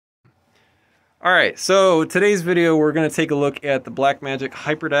Alright, so today's video we're going to take a look at the Blackmagic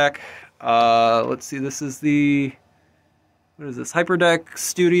HyperDeck. Let's see, this is the, what is this? HyperDeck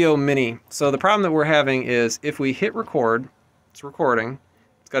Studio Mini. So the problem that we're having is if we hit record, it's recording,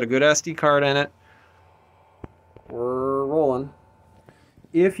 it's got a good SD card in it, we're rolling.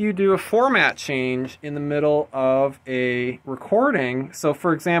 If you do a format change in the middle of a recording, so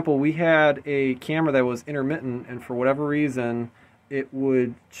for example, we had a camera that was intermittent and for whatever reason, it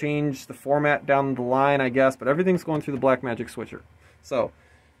would change the format down the line, I guess, but everything's going through the Blackmagic switcher. So,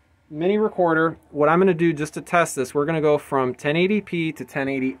 mini recorder, what I'm going to do just to test this, we're going to go from 1080p to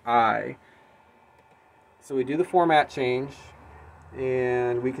 1080i. So we do the format change,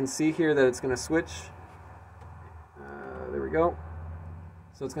 and we can see here that it's going to switch. There we go.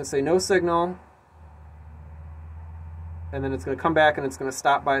 So it's going to say no signal, and then it's going to come back and it's going to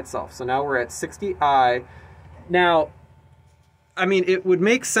stop by itself. So now we're at 60i. Now, I mean, it would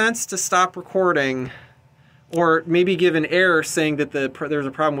make sense to stop recording or maybe give an error saying that there's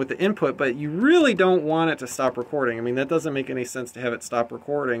a problem with the input, but you really don't want it to stop recording. I mean, that doesn't make any sense to have it stop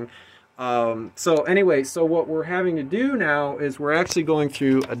recording. So anyway, so what we're having to do now is we're actually going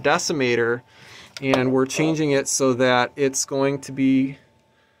through a decimeter and we're changing it so that it's going to be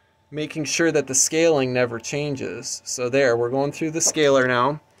making sure that the scaling never changes. So there, we're going through the scaler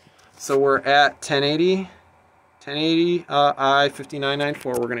now. So we're at 1080. 1080i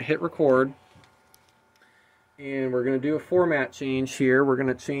 5994. We're going to hit record and we're going to do a format change here. We're going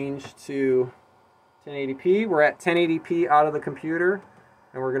to change to 1080p. We're at 1080p out of the computer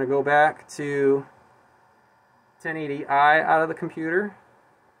and we're going to go back to 1080i out of the computer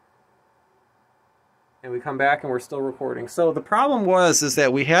and we come back and we're still recording. So the problem is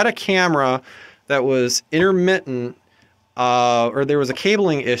that we had a camera that was intermittent or there was a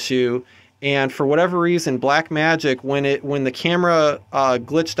cabling issue. And for whatever reason, Blackmagic, when the camera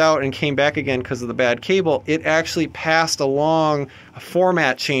glitched out and came back again because of the bad cable, it actually passed along a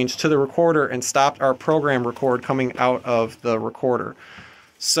format change to the recorder and stopped our program record coming out of the recorder.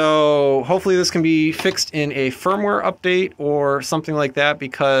 So hopefully this can be fixed in a firmware update or something like that,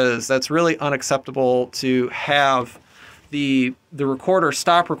 because that's really unacceptable to have the recorder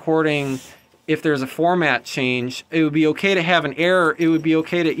stop recording. If there's a format change, it would be okay to have an error. It would be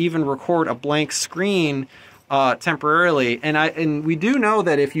okay to even record a blank screen temporarily. And we do know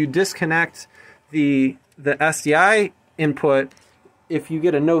that if you disconnect the SDI input, if you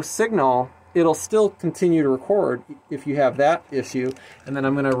get a no signal, it'll still continue to record if you have that issue. And then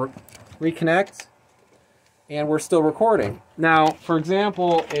I'm going to reconnect, and we're still recording. Now, for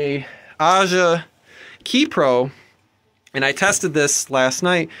example, a Aja Key Pro. And I tested this last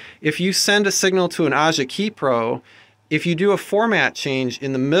night. If you send a signal to an Aja Key Pro, if you do a format change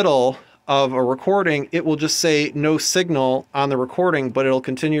in the middle of a recording, it will just say no signal on the recording, but it'll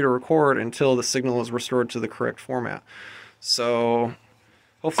continue to record until the signal is restored to the correct format. So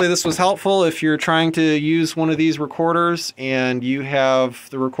hopefully this was helpful. If you're trying to use one of these recorders and you have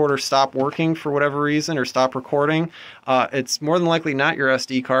the recorder stop working for whatever reason or stop recording, it's more than likely not your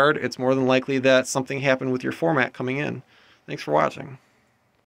SD card. It's more than likely that something happened with your format coming in. Thanks for watching.